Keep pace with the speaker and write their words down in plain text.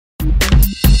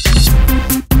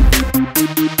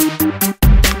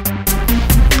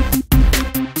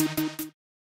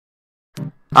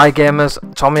Hi gamers,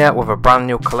 Tom here with a brand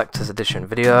new collector's edition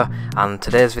video, and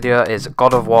today's video is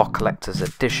God of War collector's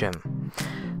edition.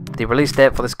 The release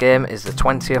date for this game is the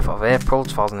 20th of April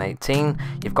 2018.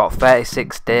 You've got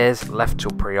 36 days left to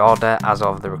pre-order as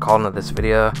of the recording of this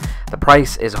video. The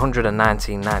price is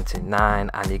 $119.99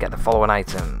 and you get the following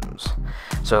items.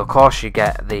 So of course you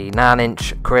get the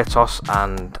 9-inch Kratos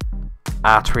and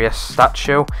Atreus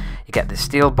statue. You get the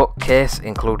steelbook case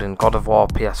including God of War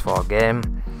PS4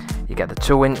 game. You get the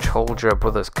 2-inch Huldra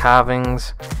Brothers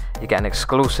carvings, you get an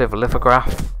exclusive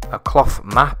lithograph, a cloth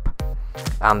map,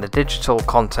 and the digital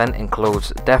content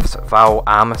includes Death's Vow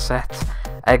armor set,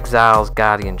 Exile's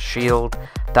Guardian shield,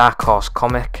 Dark Horse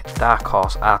comic, Dark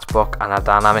Horse art book, and a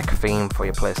dynamic theme for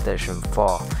your PlayStation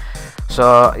 4.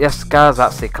 So yes guys,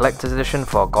 that's the collector's edition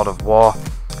for God of War.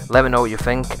 Let me know what you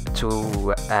think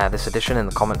to this edition in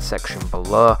the comments section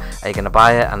below. Are you going to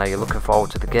buy it and are you looking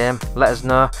forward to the game? Let us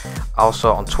know.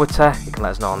 Also on Twitter, you can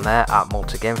let us know on there at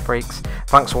MultiGameFreaks.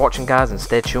 Thanks for watching guys and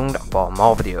stay tuned for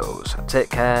more videos. Take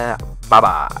care, bye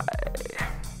bye.